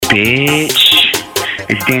bitch.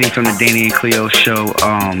 It's Danny from the Danny and Cleo show.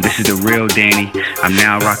 This is the real Danny. I'm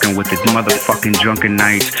now rocking with the motherfucking Drunken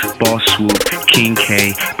Knights, Boss Swoop, King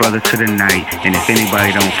K, Brother to the Night. And if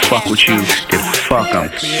anybody don't fuck with you, then fuck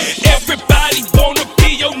them. Everybody wanna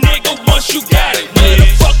be your nigga once you got it. Where the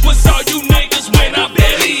fuck was all you niggas when I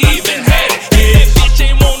barely even had it? Yeah, bitch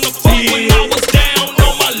ain't wanna fuck when I was down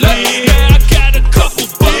on my luck. Now I got a couple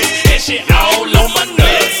bucks and shit all on my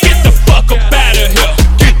nuts. Get the fuck up out of here.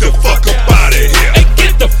 Get the fuck up out of here. Hey,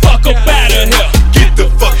 get the fuck up out of here. Get the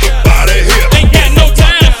fuck up out of here. Ain't got no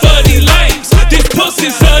time for these lames. These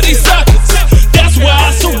pussies are these suckers. That's why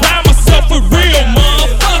I surround myself with real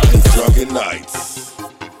motherfuckers. Drunken Nights.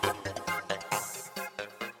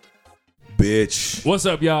 Bitch. What's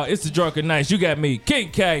up, y'all? It's the Drunken Knights. You got me, King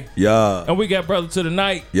K. Yeah. And we got Brother to the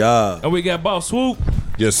Night. Yeah. And we got Boss Swoop.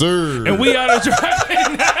 Yes, sir. And we are the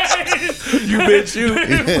Drunken Knights. You bitch, you.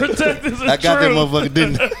 Protect us. I got that motherfucker,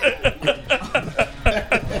 didn't I?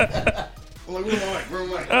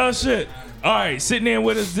 Oh, shit. All right, sitting in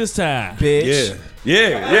with us this time. Bitch.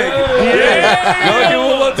 Yeah. Go give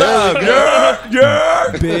one more time. Yeah.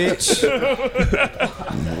 Bitch.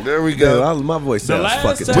 There we go. Yeah, my voice sounds last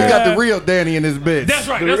fucking time- We tight. got the real Danny in this bitch. That's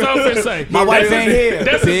right. That's what I was going to say. My wife ain't here.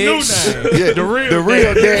 That's bitch. his new name. Yeah, The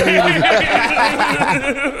real Danny in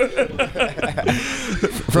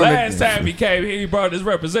this Last time he came here, he brought his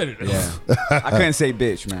representative. Yeah. I couldn't say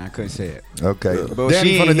bitch, man. I couldn't say it. Okay. But Danny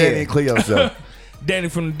she from the ain't Danny here. and Cleo show. Danny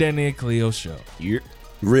from the Danny and Cleo show.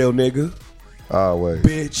 Real nigga. Always.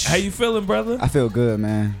 Bitch. How you feeling, brother? I feel good,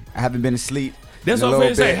 man. I haven't been asleep. That's in a what I'm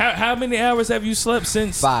little finna say. bit. How many hours have you slept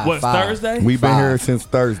since, Five. Thursday? We've been 5. here since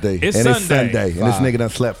Thursday. It's and it's Sunday. Sunday. And this 5. nigga done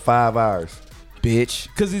slept 5 hours. Bitch.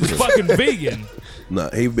 Because he's fucking vegan. Nah,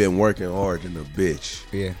 he been working hard in a bitch.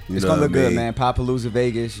 Yeah. You It's know gonna what look I good, mean? man. Papalooza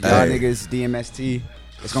Vegas. Y'all Hey. niggas, DMST.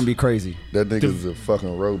 It's gonna be crazy. That nigga's a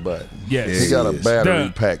fucking robot. Yes. He got a Yes. battery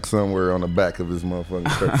Duh. pack somewhere on the back of his motherfucking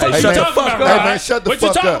shirt. Hey, What shut you the talking fuck about, up. Hey, Rod? man, shut the what fuck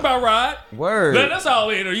you talking up. about, Rod? Word. Man, that's all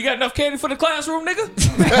in. You got enough candy for the classroom, nigga?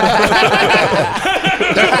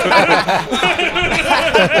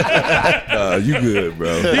 You good,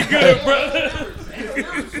 bro. You good, brother?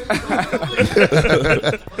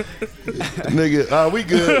 Nigga, we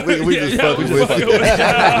good. We just fucking we with fucking you.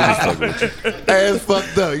 with Ass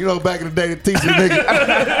fucked up. You know, back in the day, the teacher,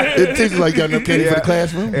 nigga, the teacher like, got no candy for the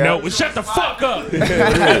classroom. No, well, shut the fuck up.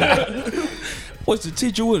 What's the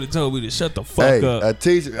teacher would have told me to shut the fuck Hey, up? a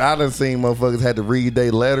teacher, I done seen motherfuckers had to read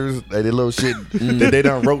their letters, their little shit that they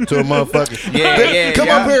done wrote to a motherfucker. Yeah, Come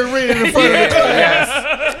yeah. up here and read it in front of the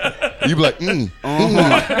class. You be like, No.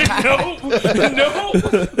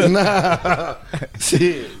 nah,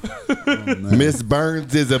 shit. Miss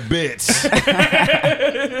Burns is a bitch.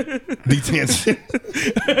 Detention.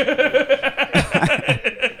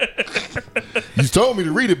 You told me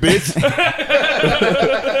to read it, bitch.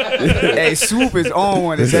 Hey, Swoop is on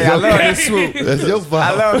one today. I love this Swoop. That's your fault.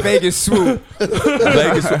 I love Vegas Swoop.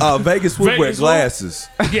 Vegas would wear Vegas glasses.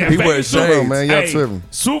 Yeah, He Vegas wears Swoop. shades. Come on, man. Y'all Hey, tripping.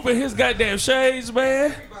 swooping his goddamn shades,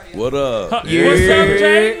 man. What up? What's up,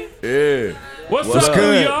 Jay? Yeah. What's What's up,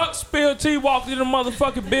 good? New York? Spill T walked in the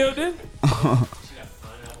motherfucking building.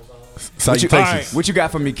 Salutations. What you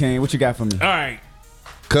got for me, King? What you got for me? All right.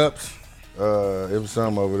 Cups. It was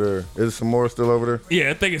some over there. Is there some more still over there? Yeah,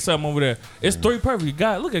 I think it's something over there. It's 3 perfect.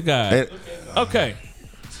 God, look at God. And- Okay.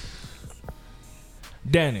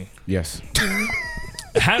 Danny, Yes.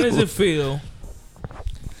 how does it feel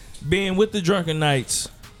being with the Drunken Knights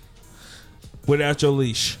without your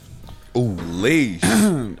leash? Ooh, leash.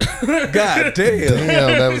 God damn. Damn,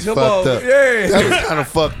 that was Come fucked on, up. yeah. That was kind of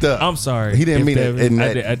fucked up. I'm sorry. He didn't if mean it in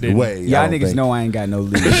I that didn't. way. Y'all I don't niggas think. know I ain't got no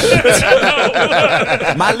leash.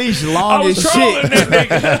 My leash I long was as trolling shit. that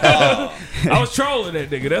nigga. I was trolling that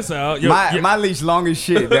nigga. That's all. My leash long as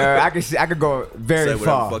shit, dog. I could go very Say whatever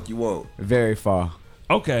far. the fuck you want. Very far.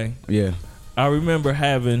 Okay. Yeah. I remember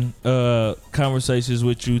having conversations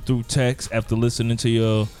with you through text after listening to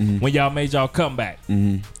your when y'all made y'all comeback.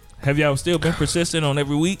 Have y'all still been persistent on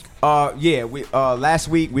every week? Yeah. We last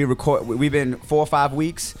week we record. We've been 4 or 5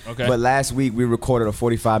 weeks. Okay. But last week we recorded a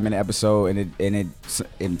 45-minute episode, and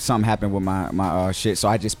something happened with my shit. So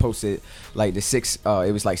I just posted like the 6.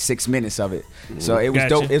 It was like 6 minutes of it. So it was Gotcha.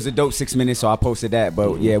 dope. It was a dope 6 minutes. So I posted that.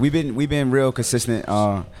 But yeah, we've been real consistent.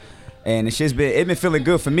 And it's just been feeling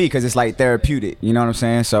good for me because it's like therapeutic. You know what I'm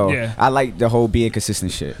saying? So Yeah. I like the whole being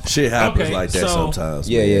consistent shit. Shit happens Okay, like that so- sometimes.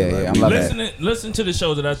 Yeah, man. yeah, Like, yeah. I'm love that. Listen to the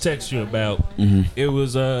show that I text you about. It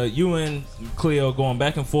was you and Cleo going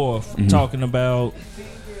back and forth talking about.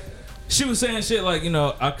 She was saying shit like,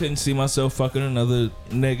 I couldn't see myself fucking another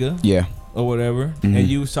nigga. Yeah. or whatever, and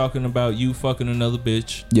you was talking about you fucking another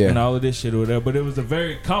bitch, and all of this shit or whatever. But it was a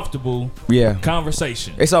very comfortable,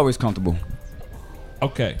 conversation. It's always comfortable.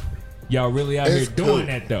 Okay, y'all really out here doing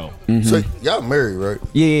that though. So y'all married, right?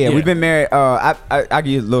 Yeah. We've been married. I'll give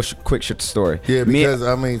you a little quick short story. Yeah, because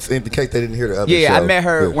I mean, in the case they didn't hear the other show. I met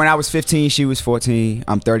her when I was 15. She was 14.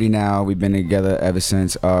 I'm 30 now. We've been together ever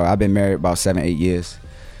since. I've been married about 7-8 years.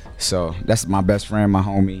 So that's my best friend, my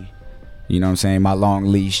homie. You know what I'm saying? My long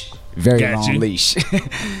leash. Very long leash.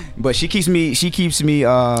 But she keeps me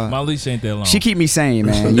my leash ain't that long. She keep me sane,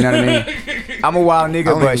 man. You know what I mean? I'm a wild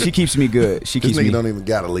nigga, but she keeps me good. She keeps this nigga me. don't even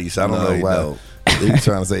got a leash. I don't know why. He's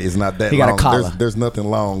trying to say it's not that he long. Got a collar. There's nothing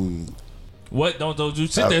long. What? Don't you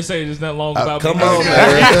sit there and say there's nothing long about Come me. on,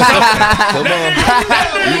 man. Come on.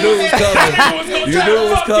 You knew it was coming. You knew it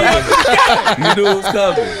was coming. You knew it was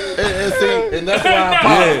coming. And that's why I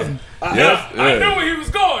paused. I knew where he was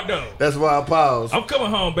going though. That's why I paused. I'm coming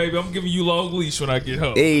home, baby. I'm giving you long leash when I get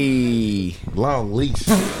home. Hey. Long leash.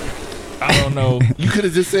 I don't know. You could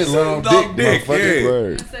have just said long dick.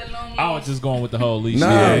 Word. I was just going with the whole leash.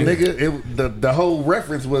 Nah, nigga. The whole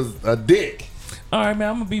reference was a dick. All right, man.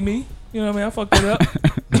 I'm gonna be me. You know what I mean? I fucked it up.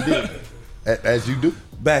 As you do.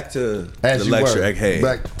 Back to As the you lecture were. at hand.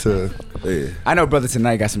 Back to. Yeah. I know brother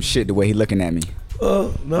tonight got some shit the way he looking at me.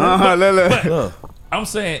 No. But I'm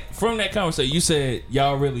saying from that conversation, you said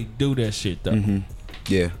y'all really do that shit though.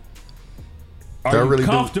 Yeah. Are you really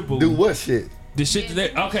comfortable? Do what shit? The shit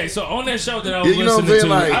that okay, so on that show that I was you know listening to,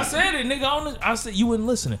 what I'm saying? I said it, nigga. I said you wasn't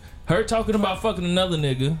listening. Her talking about fucking another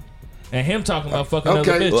nigga, and him talking about fucking other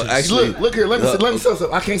bitches. Well, actually, look here. Let me say something.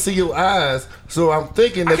 I can't see your eyes, so I'm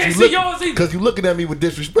thinking that can't you see look yours either. because you looking at me with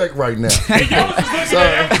disrespect right now. And yours is looking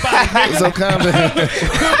at everybody, nigga. So calm down.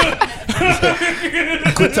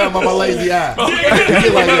 Quit talking about my lazy eye.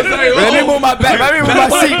 Get like that. Let me move my back. Let me move my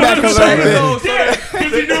seat back a little bit.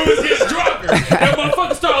 Because he knew he was getting drunker. That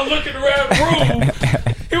motherfucker started looking around the room.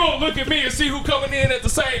 He won't look at me and see who coming in at the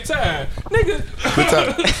same time, nigga.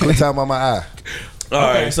 Quit talking about my eye. All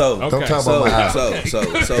right, so Don't talk about my eye. So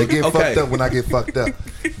They get fucked up when I get fucked up.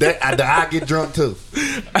 The eye get drunk too.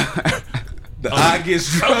 The eye gets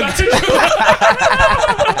drunk.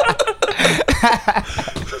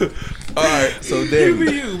 All right, so You Danny,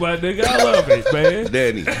 be you, my nigga. I love it, man.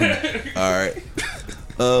 Danny. All right.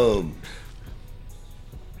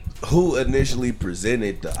 Who initially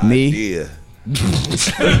presented the Me. idea?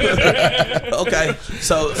 Okay,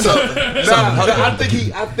 so I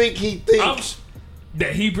think he thinks.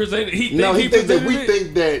 That he presented. He thinks that we it?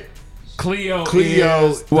 think that Cleo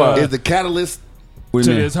is the- the catalyst What to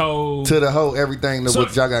do you mean? this whole to the whole everything that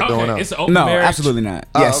what y'all got going on. It's an open No, marriage. absolutely not.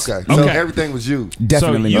 Oh, Yes. okay. So Okay. everything was you.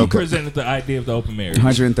 Definitely So you no. presented the idea of the open marriage.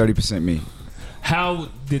 130% me. How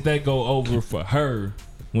did that go over for her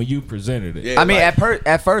when you presented it? Yeah, I mean, like-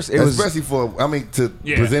 at first it was. Especially to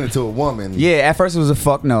present it to a woman. Yeah, at first it was a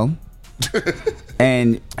fuck no.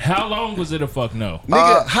 And How long was it a fuck no?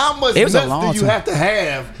 Nigga, how much it was a nuts long do you time. have to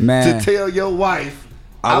have Man. to tell your wife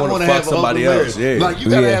I wanna wanna fuck have somebody open else, marriage? yeah. Like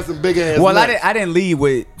you gotta Yeah. have some big ass. well, nuts. I didn't lead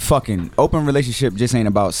with fucking. Open relationship just ain't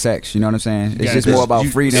about sex. You know what I'm saying? It's Yeah, just that's- more about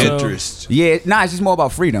You- freedom. interest. Yeah, it's just more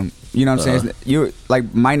about freedom. You know what I'm saying? You're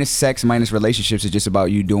like minus sex, minus relationships is just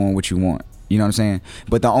about you doing what you want. You know what I'm saying?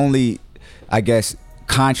 But the only, I guess,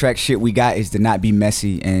 contract shit we got is to not be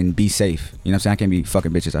messy and be safe. You know what I'm saying? I can't be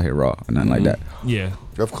fucking bitches out here raw or nothing like that. Yeah.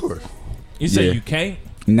 Of course. You say Yeah. you can't?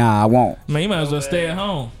 Nah, I won't. Man, you might as well stay at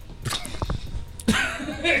home.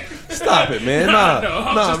 Stop it, man. I'm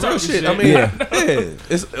Nah, just real talking shit. shit. I mean, Yeah.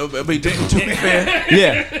 It's, I mean, to be fair,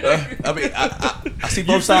 Yeah. I mean, I see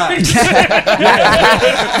both sides. But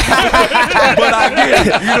I get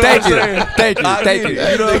it. You know Thank what I'm you. saying? Thank you. I Thank get you.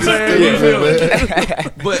 it. You know what I'm saying? You feel me?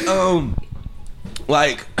 man. But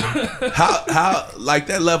like how like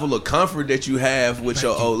that level of comfort that you have with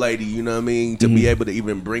your old lady, you know what I mean, to be able to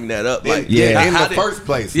even bring that up, like Yeah. In how the did- first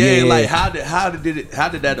place. yeah, Yeah. like how did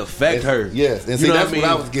that affect her? Yes, and see You know that's what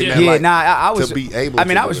I was getting at. Yeah, like, I was. to be able. I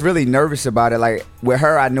mean, to I was do it. really nervous about it. Like with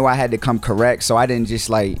her, I knew I had to come correct, so I didn't just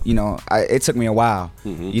like it took me a while.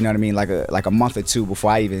 You know what I mean, like a month or two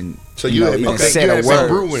before I even So you had- even okay, said you a had some word.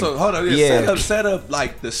 brewing. So hold on, Yeah. set up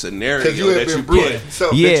like the scenario 'Cause you had that been you brewing. did. So-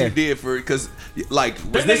 That Yeah. you did for because like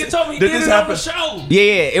That nigga told me he did did this it on happen? the show. Yeah,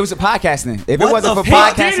 it was a podcasting. If What it wasn't the for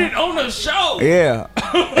fuck? He did podcasting, it on the show. yeah.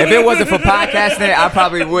 If it wasn't for podcasting, I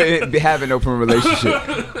probably wouldn't be having an open relationship.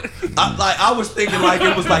 I was thinking like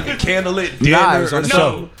it was like a candlelit dinner Nah, it was on or the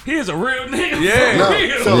something. No, he is a real nigga. Yeah. No, For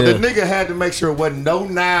real. so Yeah. the nigga had to make sure there wasn't no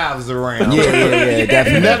knives around. Yeah,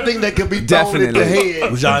 definitely. Nothing that could be thrown at the Definitely.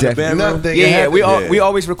 head. Was y'all in the Definitely. bedroom? Nothing. Yeah, It had to- we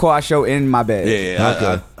always record our show in my bed.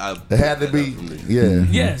 Yeah, It had to be. Yeah.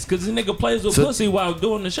 Yes, because the nigga plays with So- pussy while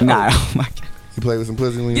doing the show. Nah, oh my God. You play with some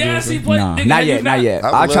pussy when you Yes, doing he plays. Nah, nigga, not have you yet, not yet. I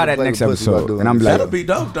would I'll love try to that play next with pussy while episode, doing and I'm it. like, that'll be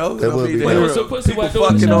dope though. That would be Play dope. with some pussy while People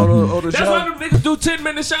doing the fucking show. on the That's show. why them niggas do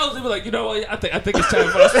 10-minute shows. They be like, you know what? I think it's time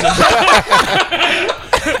for us to.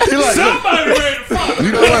 He like, Somebody ready to fuck.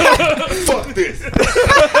 you know what? Fuck this.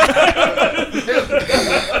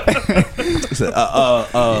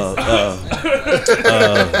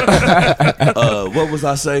 What was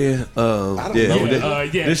I saying?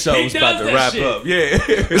 This show He was about does to that wrap shit. up.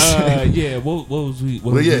 Yeah. Yeah. What was we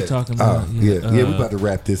But yeah, talking about? yeah, we about to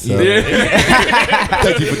wrap this up. Yeah.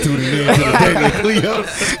 Thank you for tuning in to the Danny and Cleo.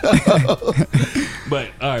 But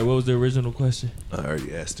all right, what was the original question? I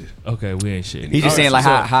already asked it. Okay, we ain't shit. he's just saying like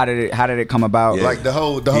how did it come about? Yeah. Like the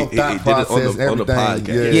whole He thought did it on process, the- on the everything.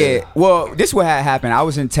 podcast. Yeah. Well, this what had happened. I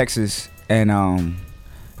was in Texas, and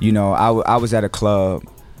you know, I was at a club,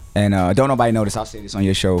 and don't nobody know this. I'll say this on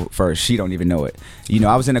your show first. She don't even know it. You know,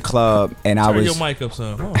 I was in a club, and I Turn was. your mic up,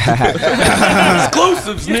 son. Oh.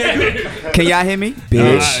 Exclusives, nigga. Can y'all hear me,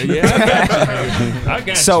 bitch? Yeah, I got you. I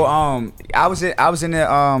got So you. I was in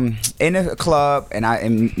the club,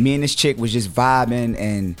 and me and this chick was just vibing,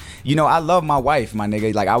 and you know I love my wife, my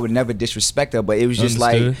nigga. Like I would never disrespect her, but it was just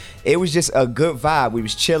Understood. like it was just a good vibe. We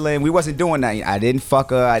was chilling. We wasn't doing nothing. I didn't fuck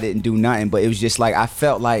her. I didn't do nothing. But it was just like I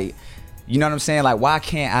felt like, you know what I'm saying? Like why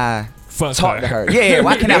can't I Fuck talk her. to her? Yeah.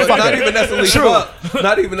 Why can't I fuck Not her? even necessarily True. fuck.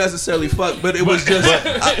 Not even necessarily fuck. But it was just.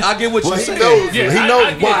 I get what Well, you're he saying. knows. Yeah, he I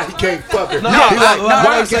knows get why it. he can't fuck her. No, He I- like, what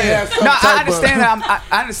why I'm he can't have some No, I type understand of. that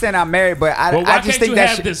I understand I'm married, but Well, why I just can't think you that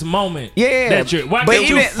have shit. this moment? Yeah, That you're, why but can't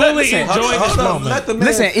you even- fully listen, enjoy Hold this on, moment? let the man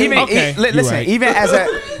Listen, even Okay, you're listen, right. even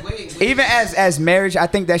as marriage, I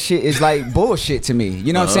think that shit is like bullshit to me.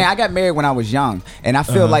 You know what I'm saying? I got married when I was young, and I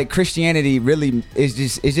feel like Christianity really is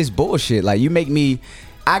just bullshit. Like you make me,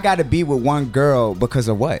 I got to be with one girl because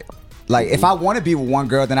of what? Like if I want to be with one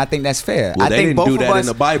girl, then I think that's fair. Well, I they think didn't both do of that us, in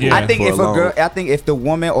the Bible Yeah. I think for if a a long- girl, I think if the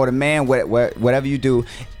woman or the man, whatever you do,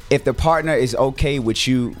 if the partner is okay with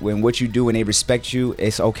you when what you do and they respect you,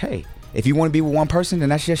 it's okay. If you want to be with one person, then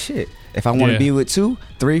that's your shit. If I want to Yeah. be with 2,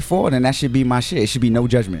 3, 4, then that should be my shit. It should be no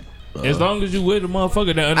judgment. As long as you with a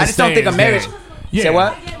motherfucker that understands. I just don't think a marriage. Yeah. Say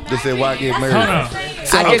what? They said, why get married? Hold on.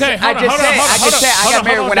 I just said I got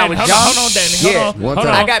married when I was young. Hold on, Danny. Hold Yeah. on. One Hold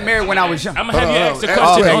time. on. I got married when I was young. I'm gonna have you Hold on, ask the hold on.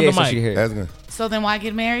 question Okay, on yeah, the so she mic. can hear. That's good. So then why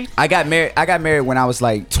get married? I got married when I was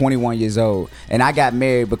like 21 years old, and I got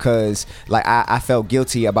married because like I felt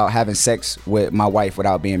guilty about having sex with my wife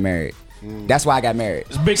without being married. That's why I got married.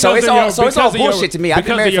 Because So it's of all your- so it's all because of your- bullshit to me. I've because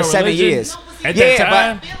been married of for your 7 religion? years. At yeah, that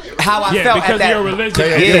time? but how I Yeah, felt because at that of your religion.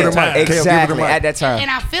 Kale, at give that it a mic. time. Kale, give it a exactly mic. at that time.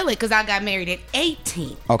 And I feel it because I got married at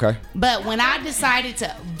 18. Okay. But when I decided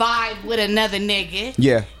to vibe with another nigga,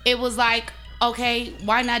 Yeah. it was like, okay,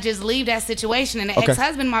 why not just leave that situation? And the Okay.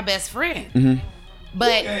 ex-husband, my best friend.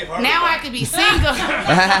 But now I could be single.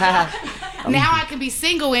 Now I can be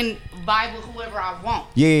single and vibe with whoever I want.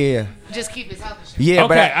 Yeah. Just keep his other shit. Yeah,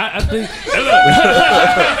 but Okay, I think.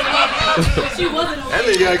 That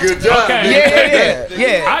nigga got a good job. Okay.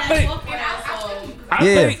 yeah. I think.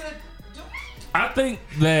 Yeah. I think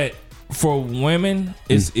that for women,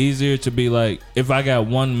 it's easier to be like, if I got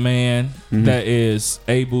one man that is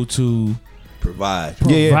able to Provide.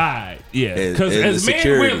 provide, yeah, And- because and as the men,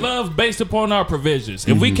 security. we're loved based upon our provisions.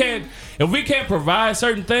 If we can't provide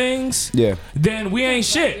certain things, Yeah. then we ain't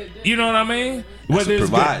shit. You know what I mean? Whether it's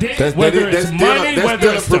provide. good dick, That's- whether that's it's still a- money, that's whether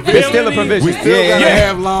still a it's provision. It's still a stability. provision. We still gotta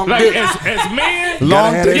have long Like dick. as men,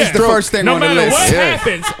 Long have dick that is the stroke. first thing no on the matter list. what Yeah.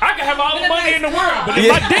 happens, I can have all the money in the world, but if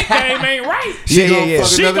Yeah. my dick game ain't right, She gonna yeah. fuck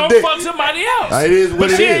she another gonna dick. fuck somebody else. It is what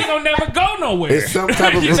but it she is. ain't gonna never go nowhere. It's some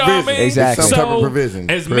type of You know what I provision. mean? Exactly. It's some type of So,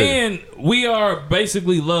 provision. as Right. men, we are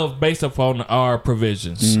basically loved based upon our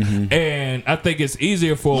provisions, and I think it's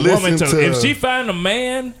easier for a woman Listen to, to- if she find a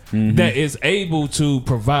man that is able to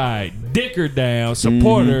provide, dick her down,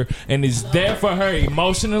 support her, and is there for her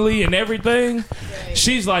emotionally and everything.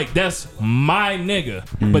 She's like, that's my nigga.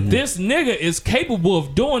 But this nigga is capable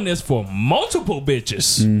of doing this for multiple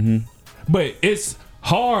bitches. But it's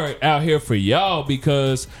hard out here for y'all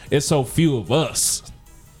because it's so few of us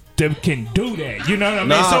that can do that. You know what I mean?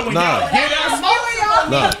 Nah, so when nah. y'all get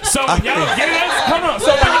us, so when y'all get us, hold on.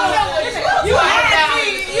 So when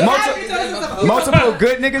Multiple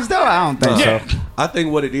good niggas though? I don't think Yeah. so. I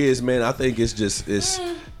think what it is, man. I think it's just it's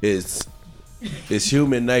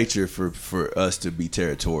human nature for us to be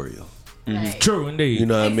territorial. True indeed. You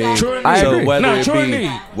know what I mean? True indeed. I So agree. True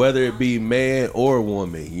indeed. whether it be man or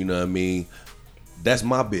woman, you know what I mean? That's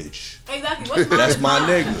my bitch. Exactly. That's my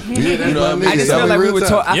nigga. You know what I mean? I just feel like we were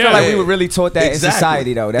taught. I feel like we were really taught that Exactly. in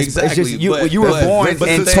society, though. That's Exactly. it's just you. But- You were but- born but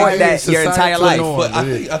and society- taught that your entire societal life. norm. But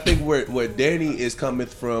I think where Danny is coming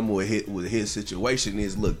from with his situation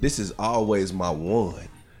is, look, this is always my one.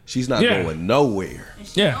 She's not Yeah. going nowhere.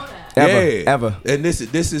 Yeah. Ever. And this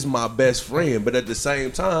is my best friend. But at the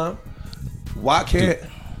same time, why can't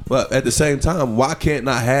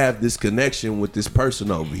I have this connection with this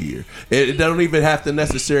person over here? It don't even have to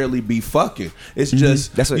necessarily be fucking. It's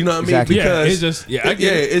just That's what- you know what exactly. I mean? Yeah, Because it's just- yeah, I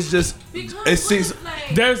get it. it's just it seems.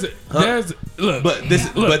 There's look,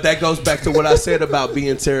 But that goes back to what I said about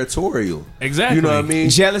being territorial. Exactly. You know what I mean?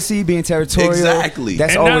 Jealousy, being territorial. Exactly.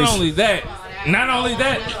 That's and always. not only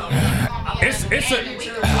that, it's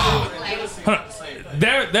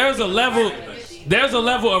a there's a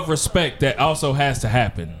level of respect that also has to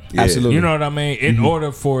happen. Absolutely. You know what I mean? In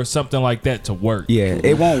order for something like that to work. Yeah,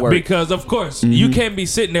 it won't work. Because of course you can't be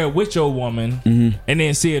sitting there with your woman and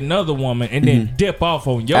then see another woman and then dip off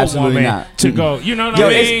on your Absolutely woman not. to go. You know what Yo, I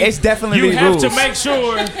mean? it's definitely you have to rules. make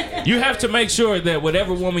sure. You have to make sure that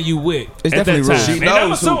whatever woman you with It's at that definitely time, rules. She and I'm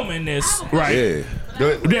knows who- assuming this right. Yeah.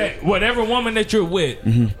 That whatever woman that you're with,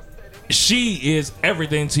 she is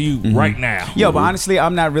everything to you right now. Yo, but honestly,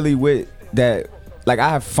 I'm not really with that. Like, I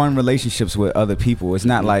have fun relationships with other people. It's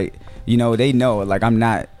not like, you know, they know. Like, I'm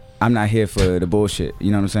not here for the bullshit.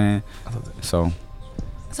 You know what I'm saying? So,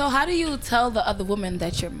 So how do you tell the other woman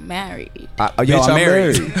that you're married? yo, Bitch, I'm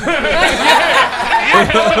married.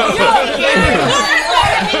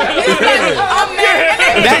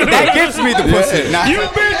 that gives me the pussy. Nah, You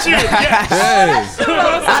bitch you.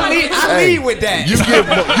 I lead with that. You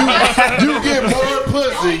get more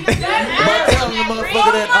pussy by telling the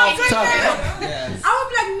motherfucker that off top. I would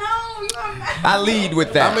be like, no, you are married. I lead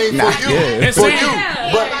with that. I mean, Nah. for you, And for see- you.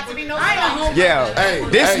 But Yeah, Hey,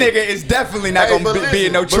 this hey. nigga is definitely not Hey, gonna be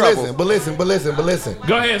in no trouble. But listen. Go ahead, Swoop.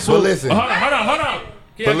 But listen. Hold on.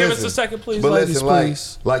 Can But you give us listen, a second, please, But ladies, listen,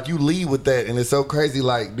 please? like you lead with that, and it's so crazy,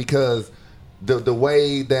 like because the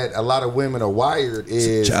way that a lot of women are wired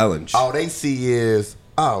is a challenge. All they see is,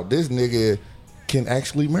 oh, this nigga can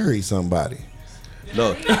actually marry somebody.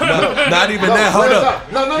 No, not even that. Hold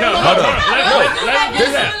up. No.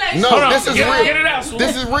 Hold on. This is real. Get it out, Swoop.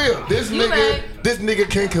 This is real. This nigga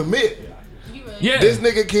can commit. Yeah. This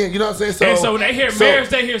nigga can. You know what I'm saying? And so when they hear marriage,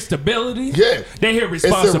 they hear stability. Yeah. They hear It's a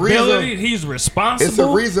responsibility. reason- He's responsible. It's the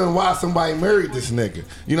reason why somebody married this nigga.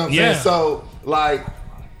 You know what I'm Yeah. saying? So like,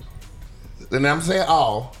 and I'm saying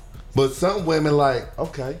all, but some women like,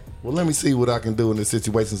 okay, well let me see what I can do in this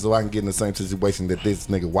situation so I can get in the same situation that this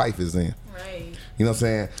nigga wife is in. Right. You know what I'm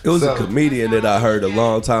saying? It was So- a comedian that I heard a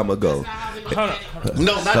long time ago. Hold on.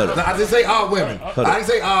 No, I didn't say all women. I didn't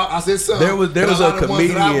say all. I said some. There was And a lot of the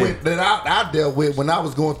ones comedian- that I dealt with when I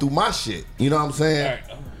was going through my shit. You know what I'm saying?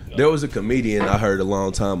 There was a comedian I heard a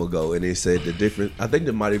long time ago, and they said the difference. I think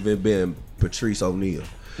it might have even been Patrice O'Neal,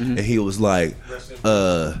 and he was like,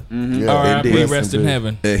 Yeah. R.I.P. Rest in peace.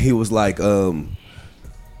 heaven. and he was like,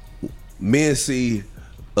 men see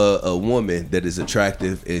a woman that is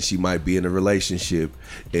attractive and she might be in a relationship,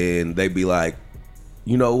 and they be like,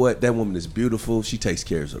 you know what, that woman is beautiful, she takes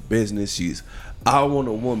care of her business, I want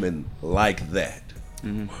a woman like that.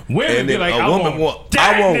 Women And be then like, a I woman want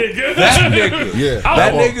I want nigga. that nigga. Yeah. I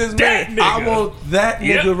That want nigga's that man. I nigga. want that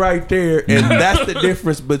Yep. nigga right there, and that's the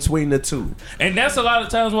difference between the two. And that's a lot of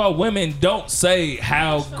times why women don't say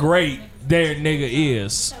how great their nigga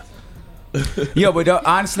is. Yo, but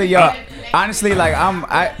honestly, like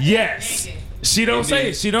Yes. She don't say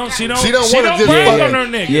it. She don't She don't wanna just brag fuck- on her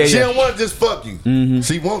nigga. Yeah, She yeah. don't want to just fuck you.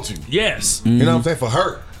 She wants you. Yes. You know what I'm saying? For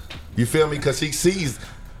her. You feel me? Because she sees,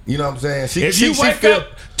 you know what I'm saying? If you wake up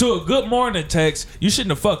to a good morning text, you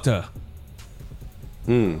shouldn't have fucked her.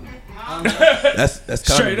 That's kind of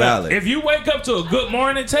Straight up. valid. If you wake up to a good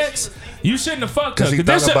morning text, you shouldn't have fucked her. Because he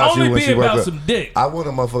Because this thought should about you only when be she woke about up. some dick. I want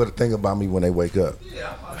a motherfucker to think about me when they wake up.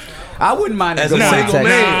 I wouldn't mind As a a good single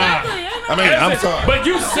morning text. man. I mean, I'm sorry. But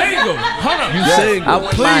you single. Hold on. You single. I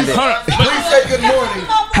wouldn't mind it. Hold on. Please say good morning.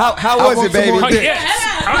 How I was want it, some baby? more dick.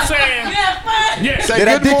 Yes. I'm saying. Yes. Say Did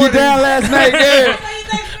I good dick you morning. down last night? Yeah,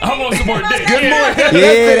 I want some more dick. Good morning.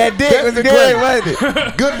 yeah, that dick That's was the good, question. wasn't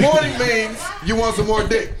it? Good morning means you want some more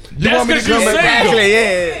dick. You That's want me to 'cause you come back? single. Exactly,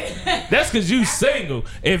 yeah. That's because you single.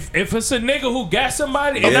 If it's a nigga who got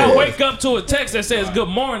somebody and Of I course. wake up to a text that says good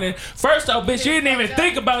morning, first off, bitch, you didn't even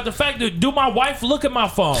think about the fact that do my wife look at my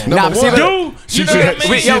phone? Nah, but see, one. look, Do you know what I mean?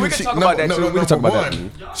 Wait, yo, we can talk about that, too. We can talk about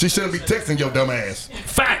that. She shouldn't be texting your dumb ass.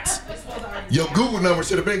 Facts. Your Google number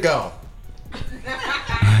should have been gone.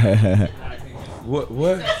 What?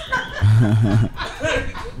 What?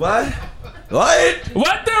 What? What?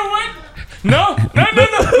 What the what? No.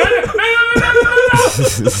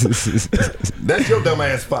 That's your dumb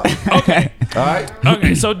ass fault. Okay. All right.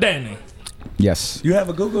 Okay. So Danny. Yes. You have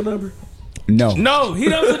a Google number? No. No, he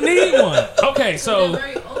doesn't need one. Okay, so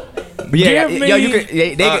But yeah, Give yo, you me-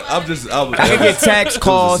 could. They I'm just. I can get text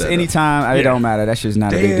calls setup. anytime. It don't matter. That shit's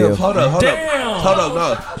not a big Damn. deal. Hold up. Damn. Hold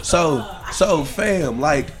up. No. So fam,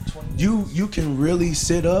 like you can really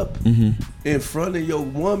sit up in front of your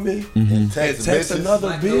woman and text bitches. another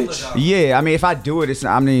bitch. Yeah, I mean, if I do it,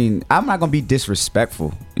 I'm not gonna be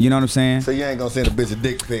disrespectful. You know what I'm saying? So you ain't gonna send a bitch a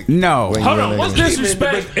dick pic. No. when you hold in on. What's a-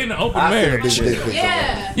 disrespect in the open I send a marriage? bitch a dick pic.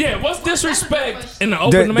 Yeah. Yeah, what's disrespect in the The,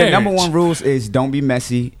 open the marriage? number one rules is don't be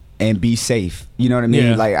messy and be safe. You know what I mean?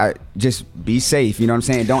 Yeah. Like, I just be safe. You know what I'm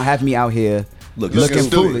saying? Don't have me out here Look, looking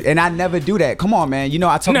stupid. foolish. And I never do that. Come on, man. You know,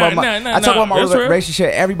 I talk Nah, about my nah, I talk nah. about my That's real.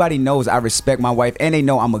 relationship. Everybody knows I respect my wife, and they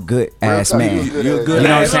know I'm a good ass talk, man. you a You good know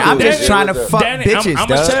ass what I'm man. saying? I'm just Danny, trying to fuck Danny, bitches, I'm dog.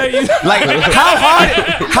 gonna tell you. Like, how hard,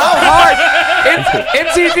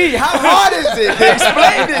 MTV, how hard is it to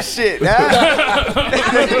explain this shit, dog?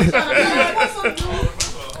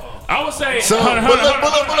 I would say. So, hold on, but hold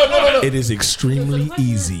on, look, hold on. look. It is extremely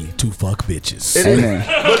easy to fuck bitches. Amen.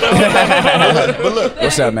 But look,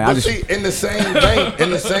 What's up, man? I But just, see, in the same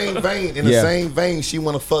Yeah. vein, she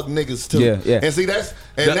wanna fuck niggas too. Yeah, yeah. And see, that's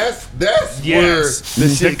Yes. where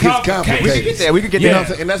the shit gets complicated. we can get there. We can get You know there. what I'm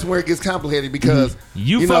saying? And that's where it gets complicated because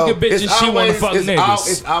You know, fucking bitches, it's she wanna fuck it's niggas.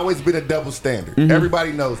 It's always been a double standard.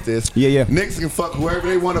 Everybody knows this. Yeah, yeah. Niggas can fuck whoever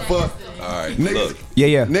they want to fuck. All right, Niggas, look.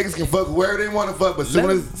 Yeah. Niggas can fuck whoever they want to fuck, but soon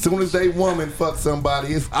as they woman fuck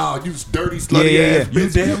somebody, it's you dirty slutty Yeah. ass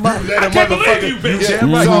bitch. You damn right. let a I can't believe motherfucker- you, bitch. You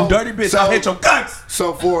damn right. So- You dirty bitch. I hate your guts.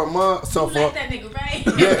 So for a month, so for Like that nigga, right?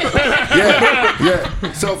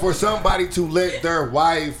 yeah. So for somebody to let their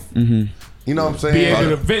wife, you know what I'm saying, Be able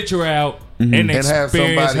to venture out and and have experience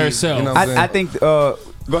somebody, herself. you know what I'm saying? I think.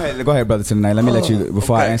 Go ahead, brother. Tonight, let me let you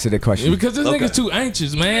before I answer the question. Because this nigga's too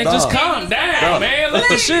anxious, man. Just calm down, man. Let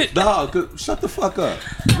the shit. Dog, shut the fuck up,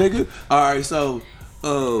 nigga. All right, so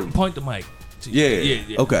Point the mic.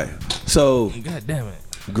 yeah. Okay. So God damn it.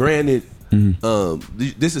 granted,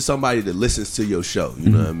 this is somebody that listens to your show. You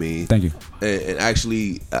know what I mean? Thank you. And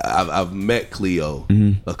actually, I've met Cleo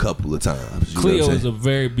a couple of times. You know Cleo what I'm is a saying?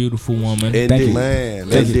 very beautiful woman. Indeed. Thank you.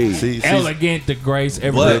 Man, Indeed. see, Elegant, the grace, But-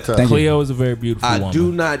 everything. Thank you. Cleo is a very beautiful I woman.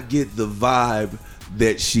 do not get the vibe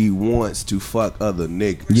that she wants to fuck other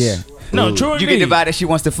niggas. Yeah. No, true You get the vibe that she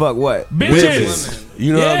wants to fuck what? Bitches.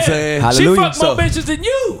 You know what I'm saying? She Hallelujah. fuck more So- bitches than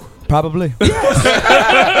you. Probably.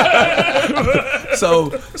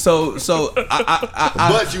 So I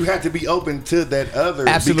but you have to be open to that other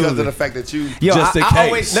Absolutely. because of the fact that you. Yo, Just in I case.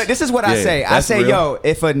 always look, this is what I Yeah, say. I that's say, real. yo,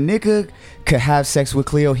 if a nigga could have sex with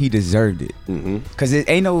Cleo, he deserved it. Cause it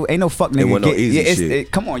ain't no fuck nigga. wasn't no easy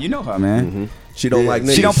shit. Come on, you know her, man. she don't like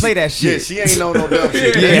niggas. She don't play that Yeah, shit. she ain't no dumb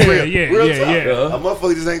shit. Yeah, That's real. yeah, Real yeah, talk. yeah. A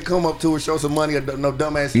motherfucker just ain't come up to her, show some money, or no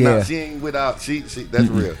dumbass. Yeah. No, she ain't without. She that's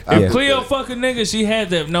real. Yeah. If Cleo fuck a nigga, she had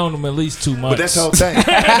to have known him at least 2 months. But that's the whole thing.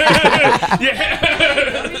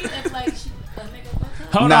 If like she, a nigga fuck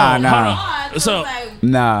her. Hold Nah, on, nah. hold Oh, on. So, like,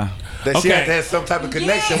 Nah. That she Okay. had to have some type of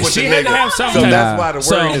connection with She the had nigga. to have some so type- that's why the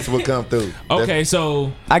So- wordness would come through. okay,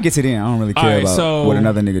 so I get it in. I don't really care Alright, about so- what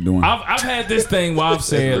another nigga doing. I've had this thing where I've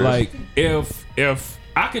said like if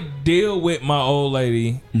I could deal with my old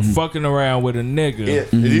lady fucking around with a nigga. If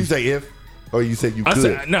did you say if, or you said you I could?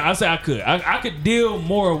 said no. I said I could. I could deal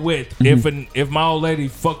more with if my old lady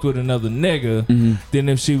fucked with another nigga than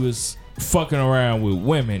if she was fucking around with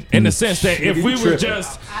women. In the sense that if we were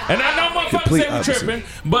just, and I know motherfuckers Complete say we're opposite. tripping,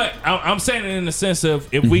 but I'm saying it in the sense of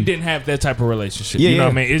if we didn't have that type of relationship, Yeah, you know yeah.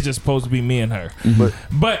 what I mean? It's just supposed to be me and her.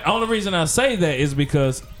 But only reason I say that is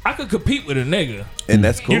because I could compete with a nigga. and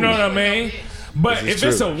that's cool. You know what I mean? But This if is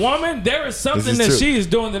it's true. a woman, there is something This that is true. she is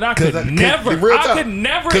doing that I could never. real I talk. could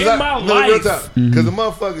never 'Cause in my no, real talk. life. Because the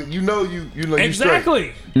motherfucker, you know you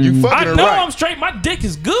Exactly. straight. You fucking I her know right. I'm straight. My dick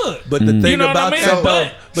is good. But the thing You know what about I mean? that,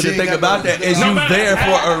 But but she the ain't thing got about no- that is No you matter there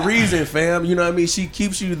how- for a reason, fam. You know what I mean? She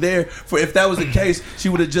keeps you there for. If that was the case, she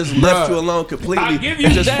would have just left you alone completely I give you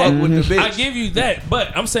and just that. fuck with the bitch. I give you that.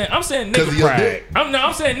 But I'm saying 'Cause nigga of your pride. dick.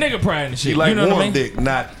 I'm saying nigga pride and shit. She like you know what I warm mean? dick,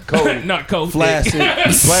 not cold. Not cold. Flaccid,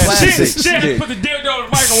 dick. flaccid Shit, shit, dick. put the dildo in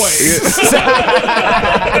the microwave.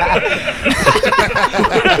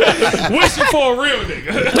 Wishing for a real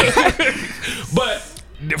nigga.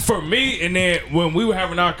 But for me, and then when we were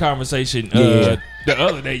having our conversation the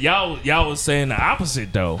other day, y'all was saying the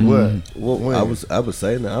opposite though. What? Well, I was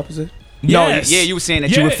saying the opposite. No, Yes. yeah, you were saying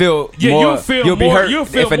that you would feel more. you'll feel you'll be more, hurt you'll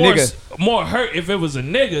feel if a more nigga. more hurt if it was a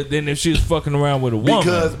nigga than if she was fucking around with a woman.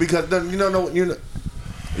 Because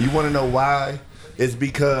you want to know why? It's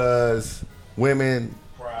because women,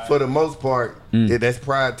 for the most part, that's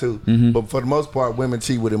pride too. But for the most part, women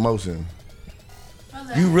cheat with emotion.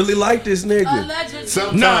 You really like this nigga?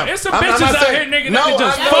 Sometimes. No, it's some bitches out here, nigga, that can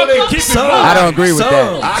just I know fucking that. keep it Some. moving. I don't agree with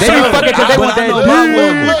that. They be fucking because they want that.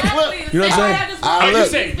 Look. You know what I'm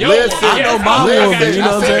saying? You said, yo, Listen, I know my woman, you know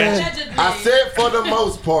what I'm saying? I said for the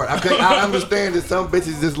most part. I understand that some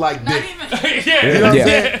bitches just like dick. Yeah. You know what I'm Yeah.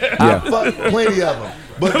 saying? I fuck plenty of them.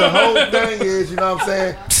 But the whole thing is, you know what I'm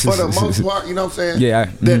saying? For the most part, you know what I'm saying? Yeah.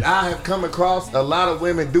 That I have come across, a lot of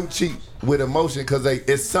women do cheat with emotion because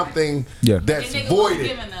it's something that's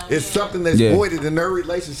voided. It's something that's voided in their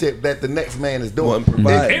relationship that the next man is doing. It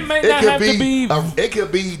may not have to be. It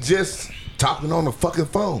could be just talking on the fucking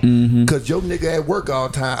phone because your nigga at work all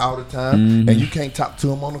the time, and you can't talk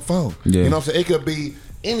to him on the phone. You know what I'm saying? It could be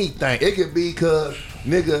anything. It could be because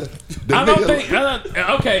nigga. I don't think.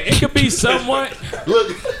 Okay, it could be somewhat.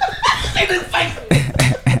 Look.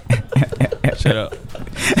 Shut up.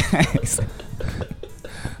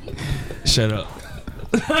 Shut up.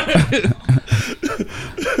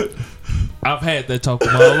 I've had that talk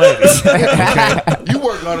with my old lady. You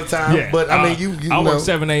work all the time, but I mean, you I know. work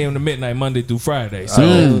 7 a.m. to midnight Monday through Friday. So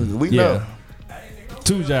We know.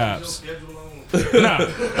 2 jobs. No.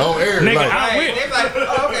 On air, Nigga, like, I will. They like,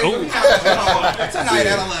 okay, tonight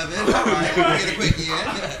at 11. All right, get a quick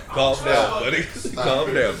Calm down, buddy.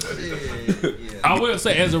 Calm down, buddy. I will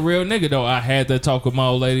say, as a real nigga though, I had that talk with my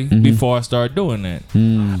old lady before I started doing that.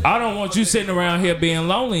 I don't want you sitting around here being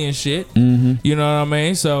lonely and shit. You know what I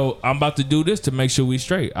mean? So I'm about to do this to make sure we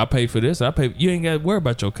straight. I pay for this. You ain't got to worry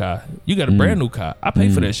about your car. You got a brand new car. I pay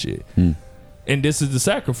for that shit. And this is the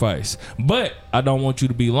sacrifice. But I don't want you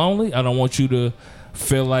to be lonely. I don't want you to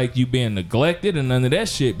feel like you being neglected and none of that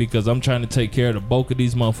shit because I'm trying to take care of the bulk of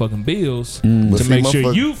these motherfucking bills to make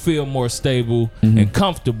sure you feel more stable and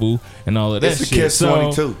comfortable and all of that shit. It's a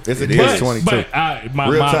catch-22. It's a catch-22. But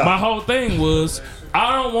my whole thing was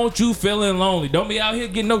I don't want you feeling lonely. Don't be out here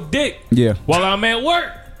getting no dick while I'm at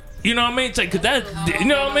work. You know what I mean? Cause that, you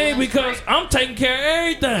know what I mean? Because I'm taking care of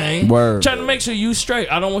everything. Trying to make sure you straight.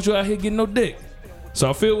 I don't want you out here getting no dick. So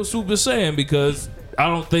I feel what Swoop is saying because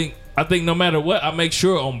I think no matter what, I make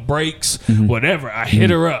sure on breaks, whatever, I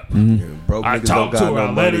hit her up. I talk to her,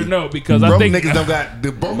 I let her know because I think niggas don't got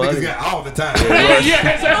the broke niggas got all the time.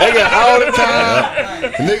 Yeah, they got all the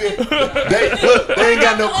time. Nigga, they ain't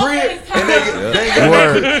got no crib and they ain't got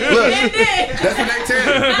no crib. Look, that's what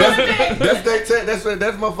they tell. That's what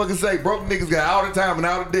motherfuckers say. Broke niggas got all the time and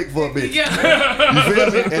all the dick for a bitch. You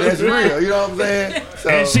feel me? And that's real. You know what I'm saying? So,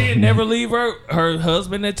 and she'd never leave her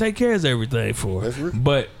husband that take care of everything for her. That's real.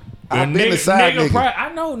 But I've been the side nigga. Pride,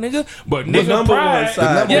 I know, nigga. But The nigga number pride, one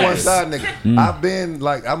side. The number one side nigga. I've been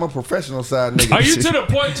like, I'm a professional side nigga. Are you to the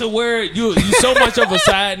point to where you so much of a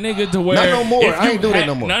side nigga to where Not no more. if I ain't you doing that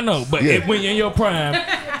no more. I know, but when you're in your prime,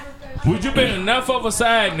 would you been enough of a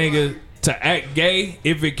side nigga to act gay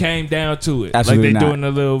if it came down to it? Absolutely like they not. doing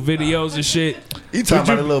the little videos and shit. You talking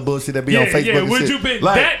about the little bullshit that be on Facebook? Yeah, and would shit. you be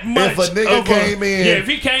like, that much? If a nigga came in, if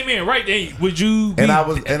he came in right there, would you? Be, and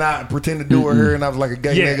I pretended to do her, and I was like a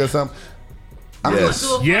gay nigga or something. Yes.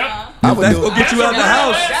 Yep. I would That's do gonna it. get you out the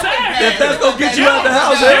house. If that's gonna get you out the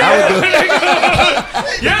house, I would do it.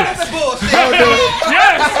 Yes. I would do it.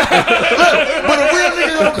 Yes. But a real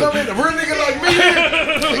nigga gonna come in. A real nigga like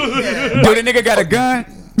me. Do the nigga got a gun?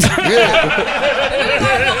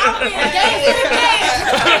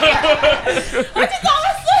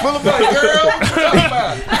 Full of like, girl. What you talking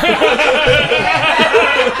about?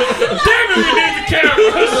 Damn it, we need the camera.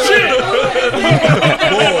 Shit.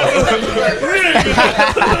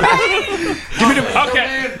 Give me the.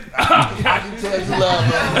 Okay. I can tell you love,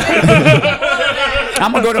 man.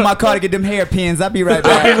 I'm gonna go to my car to get them hairpins. I'll be right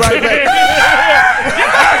back. I'll be right back.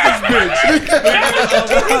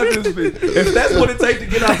 if that's what it takes to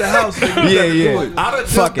get out the house, then you gotta do it. I done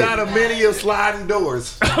Fuck just got a many of sliding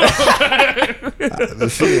doors.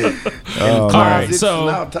 Shit. Oh, All right, so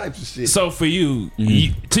all types of shit. So for you,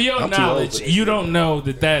 to your I'm too old knowledge, for that you shit. don't know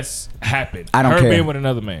that that's happened. I don't Her care. being with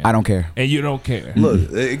another man. I don't care. And you don't care.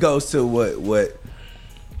 Look, it goes to what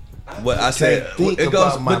I said. Think It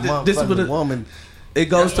goes, about my but this is what motherfucking woman. it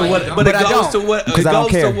goes to what, but But it I goes don't, to what it 'cause I don't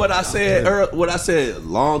goes care. to what I said. What I said a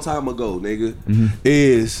long time ago, nigga,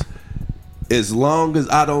 is as long as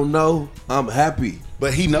I don't know, I'm happy.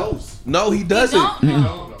 But he knows. No, he doesn't.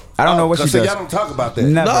 I don't know what she So does. y'all don't talk about that.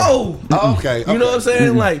 Never. No. Oh, okay. You know what I'm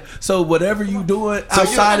saying? Like, so whatever you doing So you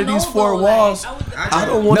outside of don't these four walls, I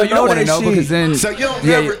don't want No, to you don't know want to that know shit. because then. So you don't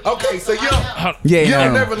Yeah, never. Okay. So you don't. Yeah, You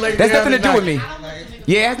don't no. never lay That's down nothing to at do with night. me.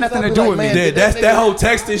 Yeah, it has nothing to do with me. That whole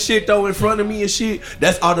texting shit though in front of me and shit.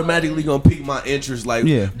 That's automatically gonna pique my interest. Like,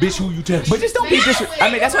 bitch, who you texting? But just don't be disrespectful.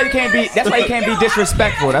 I mean, that's why you can't be. That's why you can't be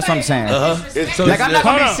disrespectful. That's what I'm saying. So like I'm not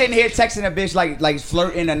gonna be sitting here texting a bitch like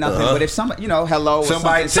flirting or nothing. But if somebody, hello,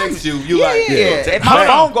 somebody texts you, you yeah, like, if my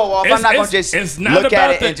phone go off, I'm not gonna just look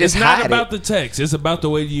at it and just hide it. It's not about the text. It's about the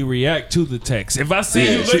way you react to the text. If I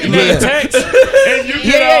see you looking at the text and you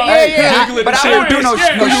get but I don't do no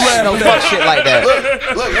fuck shit like that.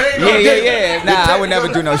 Look, Nah, I would never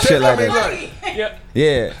do no shit like that.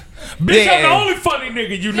 Yeah. Bitch, I'm the only funny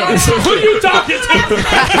nigga you know. Who you talking to?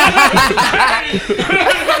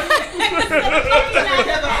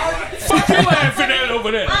 Fuck you laughing at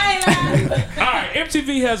over there. Alright,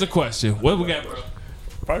 MTV has a question. What we got, bro?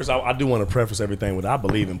 First, I do want to preface everything with I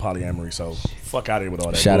believe in polyamory, so fuck out of here with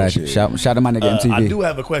all that shout bullshit. Shout out my nigga MTV. I do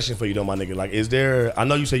have a question for you though, my nigga. Like, is there, I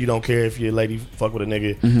know you say you don't care if your lady fuck with a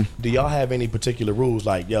nigga. Mm-hmm. Do y'all have any particular rules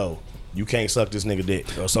like, yo, you can't suck this nigga dick?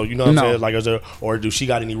 So you know what I'm saying? Like, is there, or do she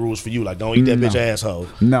got any rules for you? Like, don't eat that bitch asshole.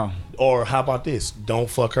 No. Or how about this? Don't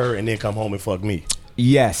fuck her and then come home and fuck me.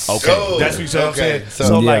 Yes. Okay. That's what you said. Okay.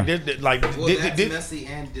 So like, that's messy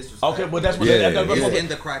and disrespectful. Okay, but that's what that's in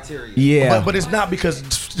the criteria. Yeah. But it's not because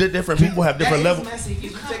different people have different levels.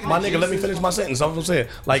 My nigga, let me finish my sentence. That's what I'm saying.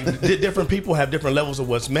 Like, different people have different levels of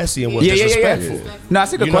what's messy and what's disrespectful. No,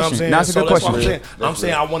 that's a good question. That's a good question. I'm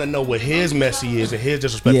saying I want to know what his messy is and his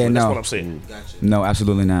disrespectful. Yeah, That's what I'm saying. No,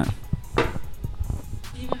 absolutely not.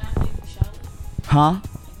 Huh?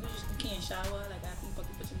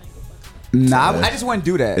 Nah, I just wouldn't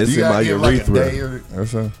do that. It's in my urethra.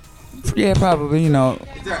 Yeah, probably. Is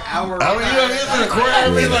there an hour? It's an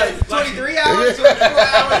aquarium. Like 23 hours. 24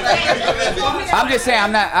 hours. I'm just saying,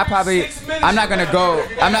 I'm not gonna go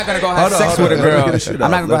have sex with a girl.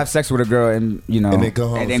 I'm not gonna go have sex with a girl and and then go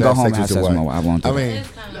home and have sex with my wife. I won't do I mean,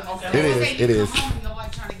 it is.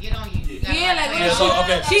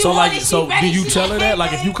 So do you tell her that?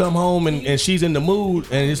 Like, if you come home and she's in the mood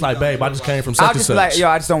and it's like, babe, I just came from such I'll and just such. be like, yo,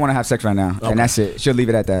 I just don't want to have sex right now, and that's it. She'll leave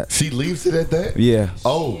it at that. She leaves it at that? Yeah.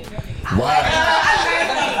 Oh, wow.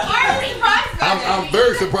 I'm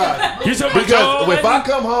very surprised. Because if I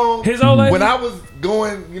come home, when I was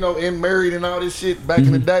going, and married and all this shit back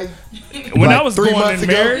in the day. When I was 3 months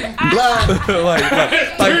ago, married, like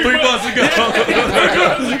 3 months ago.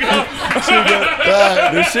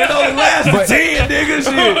 This shit only lasts 10,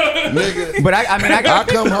 nigga. But I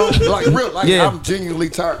come home I'm genuinely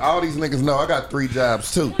tired. All these niggas know I got 3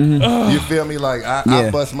 jobs too. You feel me? Like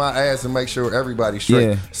I bust my ass and make sure everybody's straight.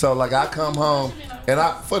 Yeah. So like I come home and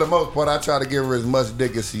for the most part I try to give her as much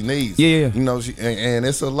dick as she needs. Yeah. And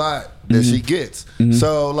it's a lot that she gets.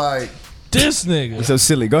 So like. This nigga. So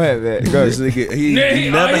silly. Go ahead, man. Go ahead. This nigga, he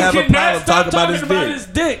never have a problem talking about his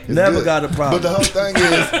dick. Never got a problem. But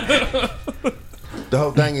the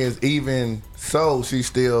whole thing is, even so, she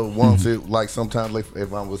still wants it. Like sometimes, like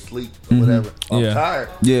if I'm asleep or whatever, I'm tired.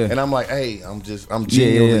 Yeah. And I'm like, hey, I'm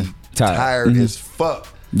genuinely tired as fuck.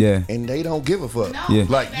 Yeah. And they don't give a fuck. No, Yeah.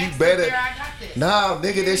 Like you better. Nah,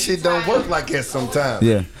 nigga, this shit don't work like that sometimes.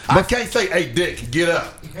 Yeah. I can't say, hey, dick, get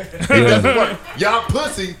up. It doesn't work. Y'all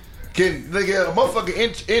pussy. Can nigga a motherfucker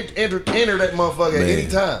enter that motherfucker at any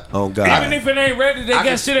time? Oh God! Even if it ain't ready, they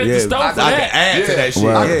got shit at the stove for I that. can add to that shit.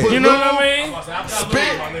 I can put you know what I mean?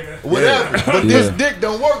 Spit, whatever. But this dick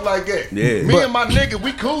don't work like that. Yeah. Me and my nigga,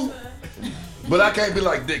 we cool. But I can't be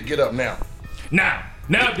like, dick, get up now. Now,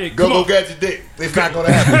 dick, go get your dick. It's not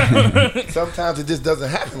gonna happen. Sometimes it just doesn't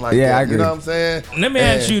happen like that. I agree. You know what I'm saying? Let me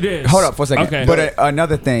ask you this. Hold up for a second. Okay. But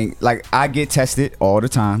another thing, like I get tested all the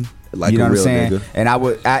time. Like you know a what real I'm saying?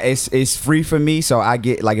 nigga. And it's free for me, so I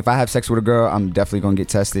get like if I have sex with a girl, I'm definitely gonna get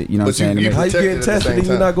tested. You know what I'm saying? How you getting tested and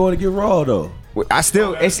you're not going to get raw though? I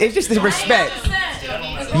still, it's just the respect.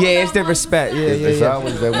 Yeah, it's the respect. It's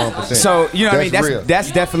always that 1%. So you know what I mean? real. That's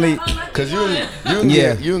definitely. Cause you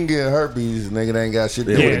can get herpes, nigga. That ain't got shit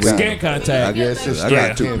to do with skin contact. I guess it's I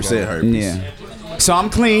got 2% herpes. Yeah. So I'm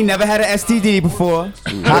clean. Never had an STD before.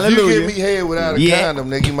 Hallelujah. If you give me head without a condom,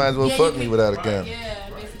 nigga, you might as well fuck me without a condom.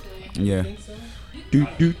 Yeah.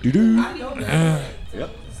 Yep.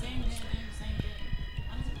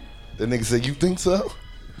 The nigga said, "You think so?"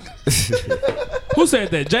 Who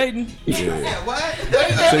said that? Jaden? Yeah, what?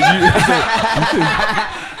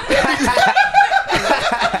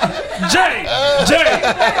 Jay.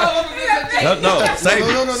 No, save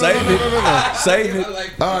it.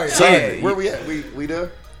 All right, Save where we at? We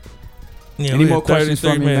there? Yeah, Any more questions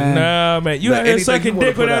for me, man? Nah, man. You out here sucking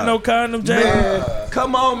dick without no condom, Jay? Man,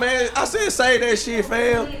 come on, man. I said save that shit,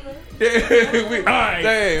 fam. All right.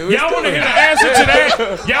 Y'all want to hear the answer to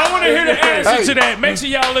that? Y'all want to hear the answer to that? Make sure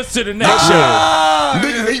y'all listen to the next show.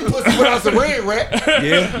 Niggas eat pussy without some red rat.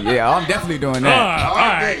 Yeah, I'm definitely doing that. All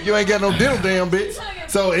right. You ain't got no dental, damn bitch.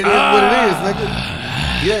 So it is what it is,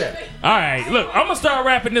 nigga. Yeah. All right, look, I'm gonna start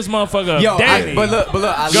rapping this motherfucker up. Yo, Danny. but look,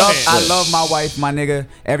 I love my wife, my nigga.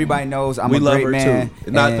 Everybody knows I'm We a love great her, man. too.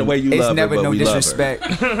 Not the way you it's love her, never but no we love her.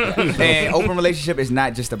 disrespect. And open relationship is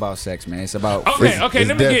not just about sex, man. It's about Okay,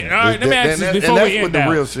 let me ask this before we end the out.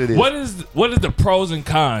 real shit is. What is the pros and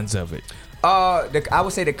cons of it? I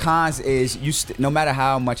would say the cons is no matter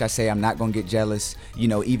how much I say I'm not gonna get jealous,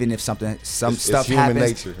 even if some stuff human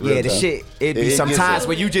happens. nature, Yeah, real the time. shit. It be It some gets times up.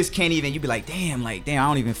 where you just can't even. You be like, damn, I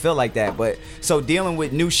don't even feel like that. But so dealing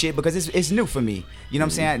with new shit because it's new for me. You know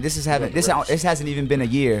what I'm saying? This hasn't even been a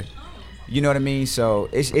year. You know what I mean? So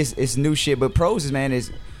it's new shit. But pros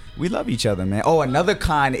is we love each other, man. Oh, another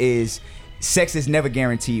con is sex is never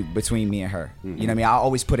guaranteed between me and her. You know what I mean? I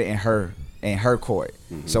always put it in her court.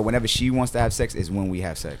 So whenever she wants to have sex is when we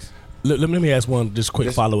have sex. Let me ask one just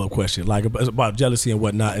quick follow-up question, like about jealousy and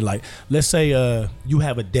whatnot. And like, let's say you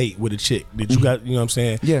have a date with a chick that you got, you know what I'm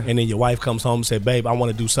saying? Yeah. And then your wife comes home and say, babe, I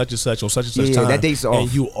want to do such and such on such and such Yeah, time. that date's off.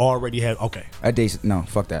 And you already have, okay. That date's, no,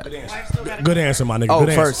 fuck that. Good answer, my nigga. Oh, Good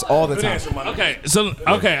answer. first, all the Good time. answer, my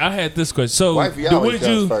nigga. Okay, I had this question. So Wifey always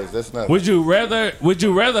comes first. That's nothing. would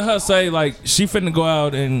you rather her say like she finna go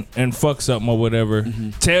out and fuck something or whatever,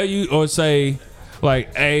 tell you, or say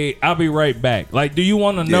like, hey, I'll be right back? Like, do you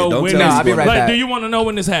want to know don't when? tell This, me I'll be right like, back. do you want to know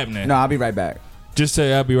when this happening? No, I'll be right back. Just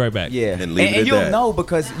say I'll be right back. Yeah. And leave it at you'll that. know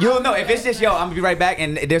because you'll know if it's just, yo, I'm gonna be right back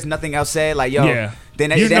and there's nothing else said, like, yo, Yeah.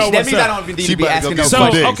 then You know that what's means I up. don't need She to be about to asking go no get So some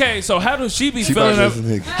questions. dick. okay, so how does she be She feeling? about to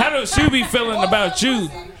listen to How does she be feeling about you?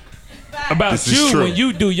 About This is you true. when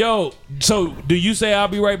you do yo? So do you say I'll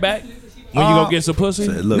be right back when you go get some pussy?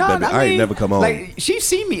 Say, look, baby, I ain't never come home. Like, she's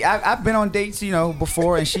seen me. I've been on dates,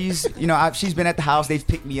 before, and she's, she's been at the house. They've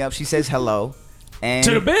picked me up. She says hello. And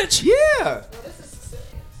To the bitch? Yeah.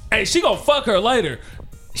 Hey, she gonna fuck her later.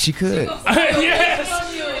 She could.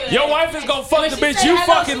 Yes. Your wife is gonna fuck the bitch you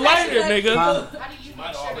fucking later, nigga.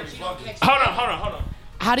 Hold on.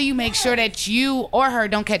 How do you make sure that you or her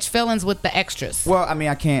don't catch feelings with the extras? Well, I mean,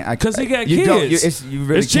 I can't. 'Cause he got you don't- kids. you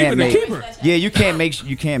really It's cheaper can't to make. keep her. Yeah, you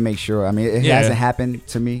can't make sure. I mean, it Yeah. hasn't happened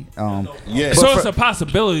to me. Yeah. So it's a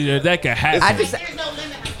possibility that could happen. I just There's no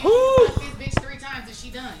limit. Fuck this bitch 3 times and she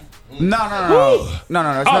done. no.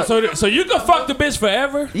 It's Oh, not- so you can fuck the bitch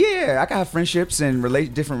forever? yeah, I can have friendships and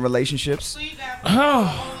different relationships. You got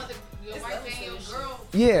Oh, your wife and your girl.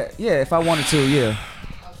 Yeah, if I wanted to, yeah.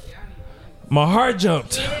 my heart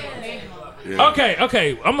jumped. Okay,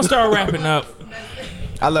 I'm gonna start wrapping up.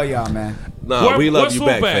 I love y'all, man. Nah, we love what's you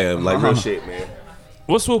back, Swoop at? fam. Like real shit, man.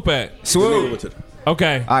 What's Swoop at? Swoop.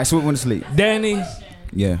 Okay, All right, Swoop went to sleep. Danny,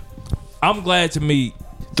 Yeah, I'm glad to meet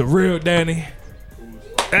the real Danny.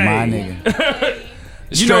 my nigga.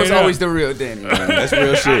 You know it's Straight up. always the real Danny. Man. That's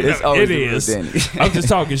real shit. It's always It the is. real Danny. I'm just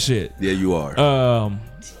talking shit. Yeah, you are.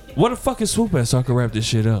 What the fuck is Swoop at so I can wrap this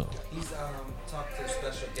shit up? He's talking to a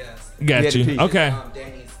special guest. Got Yeah, the you. piece. Okay.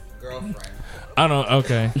 Danny's girlfriend. I don't.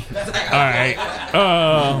 Okay. All right.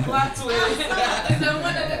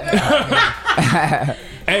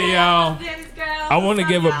 Hey y'all. I want to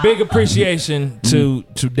give a big appreciation to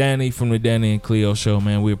Danny from the Danny and Cleo show,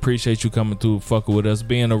 man. We appreciate you coming through, fucking with us,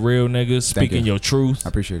 being a real nigga, speaking you. your truth. I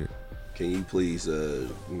appreciate it. Can you please,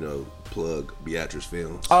 plug Beatrice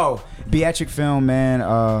Films? Oh, Beatric Film, man.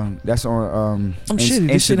 That's on I'm shitty.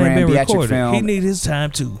 This shit ain't Instagram, been Beatric recorded. Film. He need his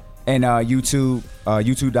time too. And YouTube,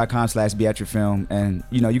 youtube.com/Beatric Film. And,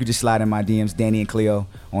 you can just slide in my DMs, Danny and Cleo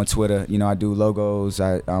on Twitter. I do logos.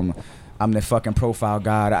 I'm the fucking profile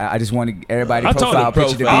god. I just want everybody I told profile him,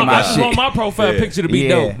 picture to be I my just shit. want my profile picture to be Yeah.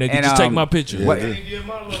 dope, nigga. And, just take my picture. What- Hey,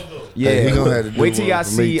 Yeah, he gonna have to do wait till one y'all for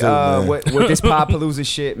me see too, man. what this Podpalooza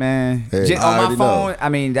shit, man. Hey, Just I on my already phone. know. I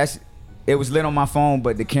mean, it was lit on my phone,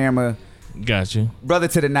 but the camera, Got you. brother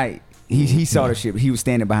to the night, he saw the shit. But he was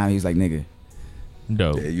standing behind me. He was like, "Nigga,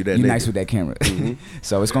 Dope. Yeah, you that you nigga. nice with that camera."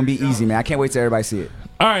 So it's gonna be easy, man. I can't wait till everybody see it.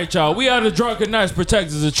 All right, y'all. We are the Drunken Knights,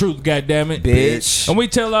 protectors of truth. Goddammit, Bitch. And we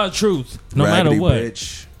tell our truth, no Raggedy matter what.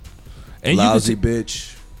 bitch. And Lousy you can,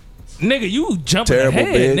 bitch. nigga, you jumping Terrible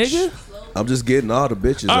ahead, bitch. nigga. I'm just getting all the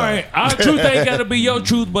bitches All out. right, our truth ain't gotta be your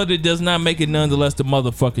truth, but it does not make it nonetheless the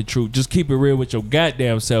motherfucking truth. Just keep it real with your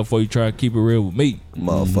goddamn self before you try to keep it real with me.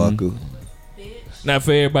 Motherfucker. Now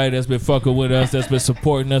for everybody that's been fucking with us, that's been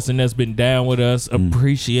supporting us, and that's been down with us,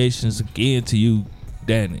 appreciations again to you,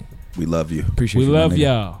 Danny. We love you. Appreciate We you, my love nigga.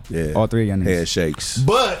 y'all. Yeah. All three of y'all niggas. Handshakes.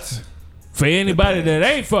 But For anybody that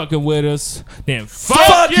ain't fucking with us, then fuck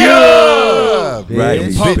Fuck you! you!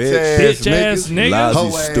 Raggedy Punk bitch. bitch ass niggas. Lousy, Hoe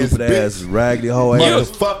ass stupid ass, bitch. raggedy hoe ass.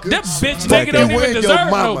 Motherfucker. That bitch Fuck nigga don't you even and your deserve no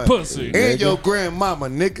mama. pussy. And your grandmama,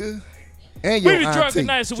 nigga. And your We the auntie. drunken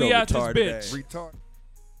nights, we So out this retarded bitch. ass. Retard.